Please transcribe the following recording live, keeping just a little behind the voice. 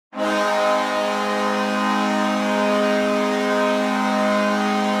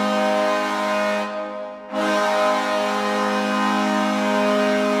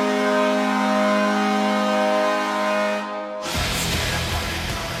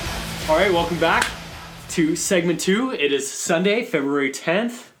All right, welcome back to segment 2. It is Sunday, February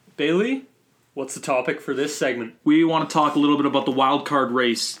 10th. Bailey, what's the topic for this segment? We want to talk a little bit about the wild card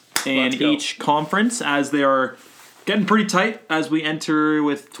race in each conference as they are getting pretty tight as we enter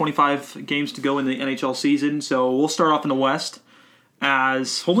with 25 games to go in the NHL season. So we'll start off in the West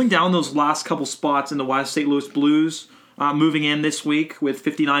as holding down those last couple spots in the West. St. Louis Blues moving in this week with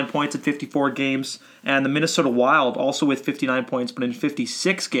 59 points in 54 games, and the Minnesota Wild also with 59 points but in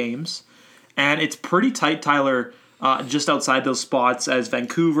 56 games. And it's pretty tight, Tyler, just outside those spots as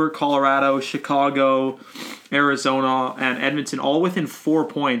Vancouver, Colorado, Chicago, Arizona, and Edmonton all within 4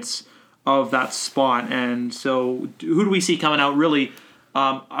 points of that spot. And so who do we see coming out really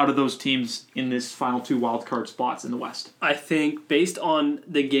out of those teams in this final 2 wildcard spots in the West? I think based on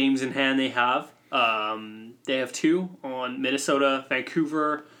the games in hand they have 2 on Minnesota,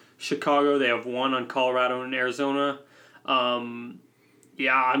 Vancouver, Chicago. They have 1 on Colorado and Arizona. I'm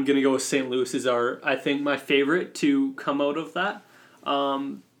going to go with St. Louis as I think my favorite to come out of that.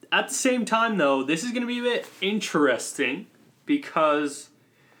 At the same time, though, this is going to be a bit interesting because,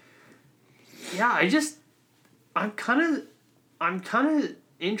 I'm kind of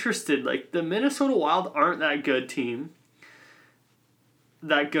interested. Like, the Minnesota Wild aren't that good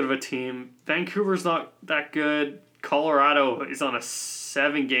of a team. Vancouver's not that good. Colorado is on a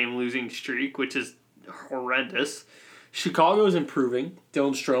 7-game losing streak, which is horrendous. Chicago's improving.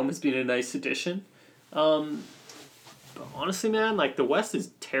 Dylan Strome has been a nice addition. But honestly, man, like, the West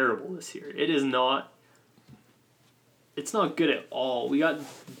is terrible this year. It's not good at all. We got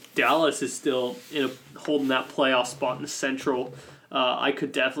Dallas is still holding that playoff spot in the Central. I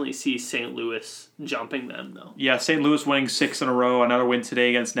could definitely see St. Louis jumping them, though. Yeah, St. Louis winning 6 in a row. Another win today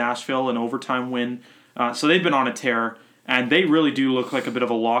against Nashville, an overtime win. So they've been on a tear, and they really do look like a bit of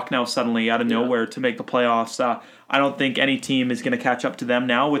a lock now suddenly out of nowhere to make the playoffs. I don't think any team is going to catch up to them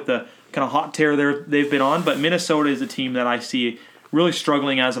now with the kind of hot tear they've been on, but Minnesota is a team that I see really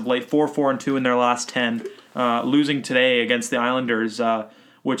struggling as of late, 4-4-2 in their last 10, losing today against the Islanders,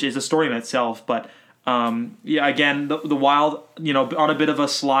 which is a story in itself, but again, the Wild, on a bit of a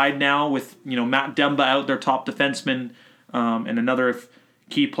slide now with, Matt Dumba out, their top defenseman, and another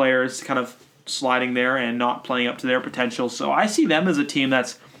key players kind of sliding there and not playing up to their potential. So I see them as a team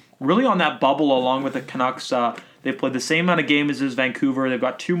that's really on that bubble along with the Canucks. They've played the same amount of games as Vancouver. They've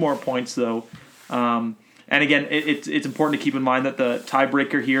got 2 more points, though. And again, it's important to keep in mind that the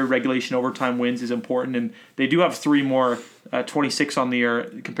tiebreaker here, regulation overtime wins, is important. And they do have 3 more, 26 on the year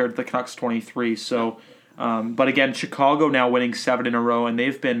compared to the Canucks 23. So, but again, Chicago now winning 7 in a row, and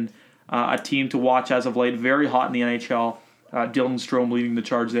they've been a team to watch as of late, very hot in the NHL. Dylan Strome leading the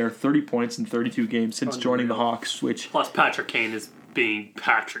charge there, 30 points in 32 games since joining the Hawks. Plus Patrick Kane is being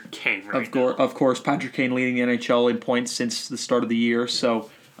Patrick Kane right now. Of course, Patrick Kane leading the NHL in points since the start of the year.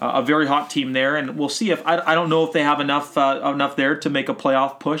 So a very hot team there, and we'll see if I don't know if they have enough there to make a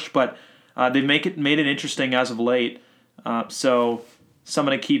playoff push, but they've made it interesting as of late. So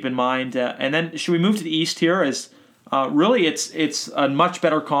something to keep in mind. And then should we move to the East here? As really it's a much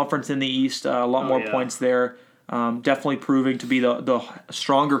better conference in the East. A lot more points there. Definitely proving to be the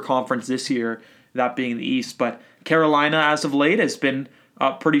stronger conference this year, that being the East. But Carolina, as of late, has been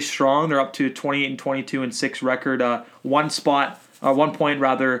pretty strong. They're up to 28-22 and 6 record. 1 point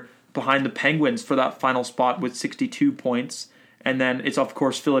behind the Penguins for that final spot with 62 points. And then it's, of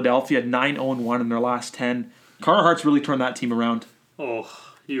course, Philadelphia, 9-0-1 in their last 10. Carter Hart's really turned that team around. Oh,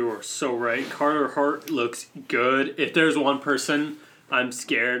 you are so right. Carter Hart looks good. If there's one person I'm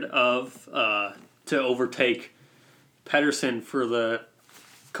scared of to overtake Pettersson for the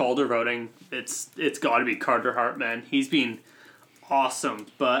Calder voting, it's got to be Carter Hart, man. He's been awesome,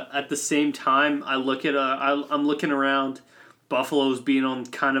 but at the same time, I'm looking around. Buffalo's been on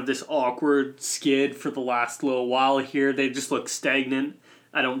kind of this awkward skid for the last little while here. They just look stagnant.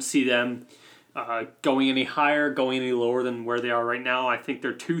 I don't see them going any higher, going any lower than where they are right now. I think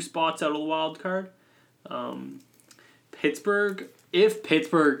they're 2 spots out of the wild card. Pittsburgh,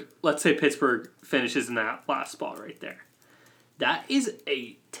 let's say Pittsburgh finishes in that last spot right there. That is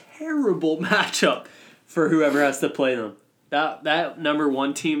a terrible matchup for whoever has to play them. That number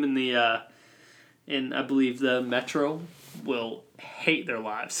 1 team in the in I believe the Metro will hate their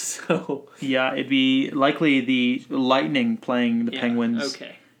lives. So yeah, it'd be likely the Lightning playing the Penguins.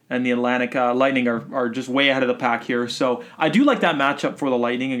 Okay. And the Atlantic Lightning are just way ahead of the pack here. So I do like that matchup for the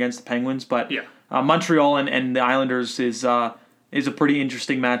Lightning against the Penguins, but Montreal and the Islanders is a pretty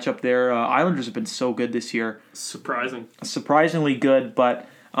interesting matchup there. Islanders have been so good this year. Surprisingly good, but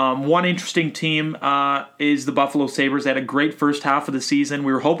one interesting team is the Buffalo Sabres. They had a great first half of the season.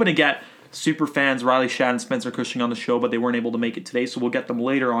 We were hoping to get super fans, Riley Shad and Spencer Cushing, on the show, but they weren't able to make it today, so we'll get them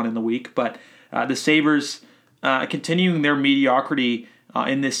later on in the week. But the Sabres continuing their mediocrity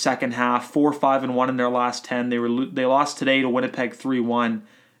in this second half, 4-5-1 in their last 10. They lost today to Winnipeg 3-1.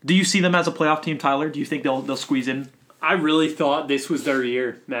 Do you see them as a playoff team, Tyler? Do you think they'll squeeze in? I really thought this was their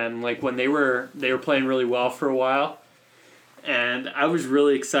year, man. Like when they were playing really well for a while, and I was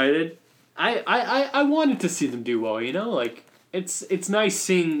really excited. I wanted to see them do well, you know? Like it's nice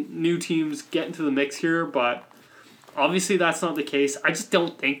seeing new teams get into the mix here, but obviously that's not the case. I just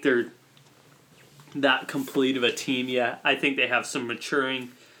don't think they're that complete of a team yet. I think they have some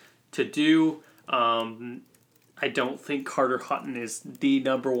maturing to do. I don't think Carter Hutton is the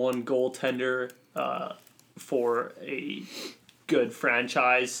number one goaltender for a good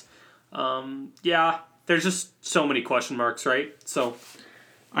franchise. There's just so many question marks, right? So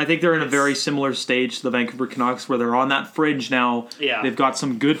I think they're in a very similar stage to the Vancouver Canucks, where they're on that fringe now. Yeah. They've got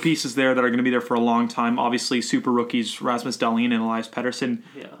some good pieces there that are going to be there for a long time. Obviously, super rookies, Rasmus Dahlin and Elias Pettersson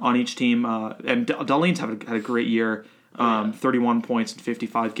on each team. And Dahlin's had a great year, 31 points in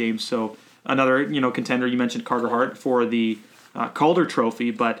 55 games. So another contender. You mentioned Carter Hart for the Calder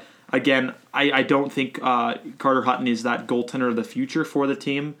Trophy, but again, I don't think Carter Hutton is that goaltender of the future for the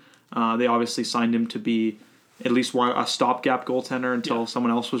team. They obviously signed him to be at least a stopgap goaltender until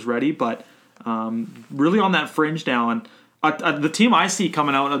someone else was ready, but really on that fringe now. And the team I see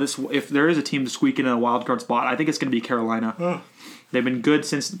coming out of this, if there is a team to squeak in a wild card spot, I think it's going to be Carolina. They've been good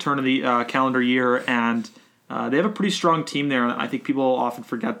since the turn of the calendar year, and they have a pretty strong team there. I think people often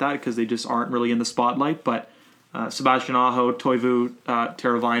forget that because they just aren't really in the spotlight, but Sebastian Aho, Toivu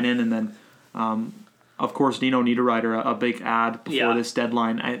Teravainen, and then of course Nino Niederreiter, a big ad before this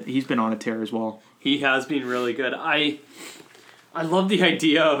deadline. He's been on a tear as well. He has been really good. I love the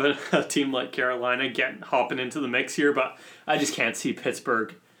idea of a team like Carolina hopping into the mix here, but I just can't see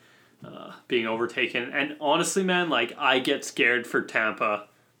Pittsburgh being overtaken. And honestly, man, like I get scared for Tampa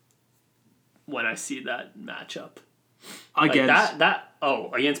when I see that matchup.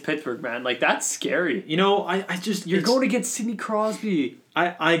 Against Pittsburgh, man, like that's scary. You're going against Sidney Crosby.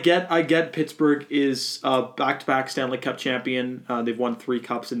 I get Pittsburgh is a back-to-back Stanley Cup champion. They've won 3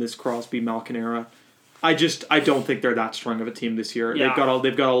 cups in this Crosby-Malkin era. I don't think they're that strong of a team this year. Yeah.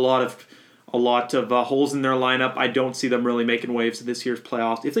 They've got a lot of holes in their lineup. I don't see them really making waves in this year's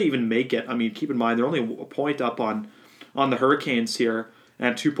playoffs. If they even make it, I mean, keep in mind they're only a point up on the Hurricanes here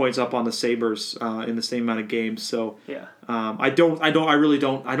and 2 points up on the Sabres in the same amount of games. So I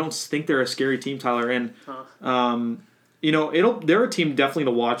don't think they're a scary team, Tyler. And they're a team definitely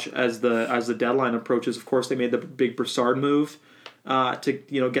to watch as the deadline approaches. Of course, they made the big Brassard move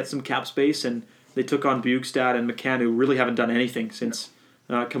to get some cap space, and they took on Bjugstad and McCann, who really haven't done anything since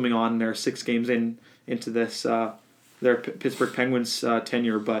coming on their 6 games into this their Pittsburgh Penguins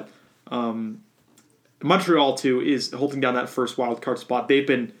tenure. But Montreal too is holding down that first wild card spot.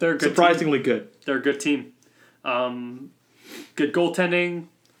 They're surprisingly good. They're a good team. Good goaltending,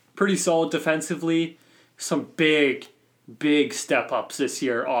 pretty solid defensively. Some big step ups this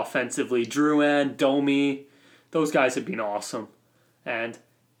year offensively. Drouin, Domi, those guys have been awesome, and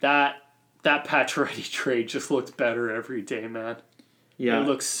that Pacioretty trade just looks better every day, man. Yeah, it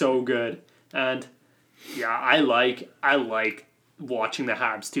looks so good, and I like watching the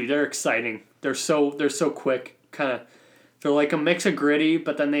Habs too. They're exciting. They're so quick. They're like a mix of gritty,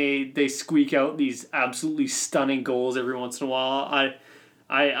 but then they squeak out these absolutely stunning goals every once in a while.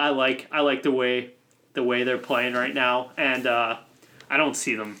 I like the way they're playing right now, and I don't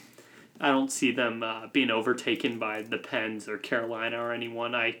see them being overtaken by the Pens or Carolina or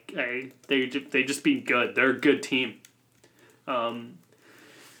anyone. They just been good. They're a good team. I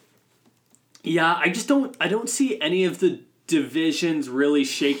don't see any of the divisions really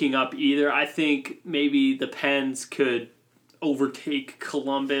shaking up either. I think maybe the Pens could overtake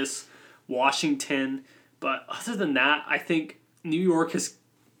Columbus, Washington, but other than that, I think New York has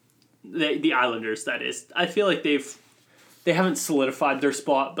the Islanders. That is, I feel like they haven't solidified their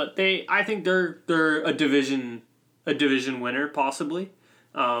spot, but I think they're a division winner possibly.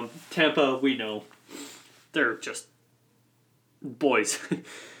 Tampa, we know they're just boys,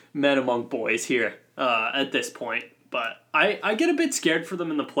 men among boys here at this point. But I get a bit scared for them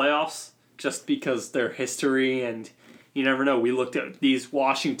in the playoffs just because their history, and you never know. We looked at these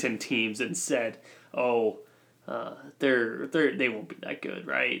Washington teams and said, "Oh, they won't be that good,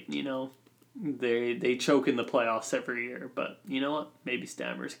 right?" They choke in the playoffs every year. But you know what? Maybe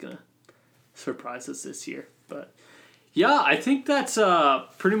Stammer's gonna surprise us this year. But yeah, I think that's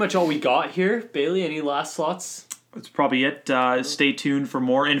pretty much all we got here. Bailey, any last thoughts? That's probably it. Stay tuned for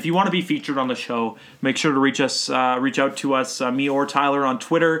more. And if you want to be featured on the show, make sure to reach out to us, me or Tyler, on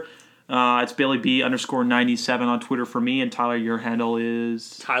Twitter. It's BaileyB_97 on Twitter for me, and Tyler, your handle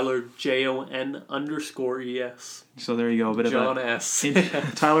is Tyler JON_ES. So there you go, a bit John of S.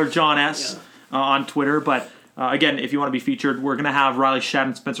 Tyler John S. On Twitter. But again, if you want to be featured, we're gonna have Riley Shadd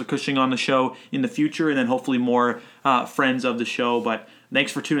and Spencer Cushing on the show in the future, and then hopefully more friends of the show. But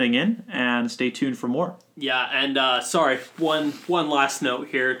thanks for tuning in, and stay tuned for more. Yeah, and sorry, one last note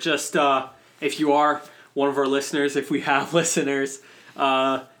here. Just if you are one of our listeners, if we have listeners,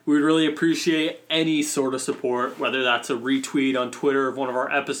 we would really appreciate any sort of support, whether that's a retweet on Twitter of one of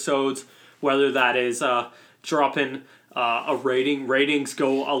our episodes, whether that is dropping a rating. Ratings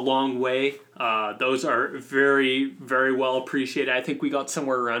go a long way. Those are very, very well appreciated. I think we got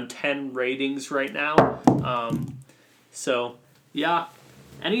somewhere around 10 ratings right now. So, yeah.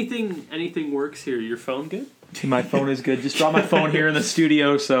 Anything works here. Your phone good? My phone is good. Just dropped my phone here in the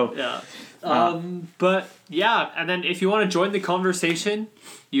studio, so... Yeah. But, yeah. And then if you want to join the conversation,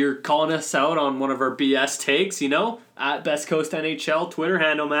 you're calling us out on one of our BS takes, at Best Coast NHL Twitter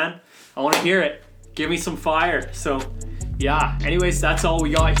handle, man. I want to hear it. Give me some fire. So, yeah. Anyways, that's all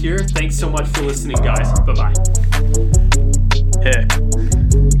we got here. Thanks so much for listening, guys. Bye-bye. Hey.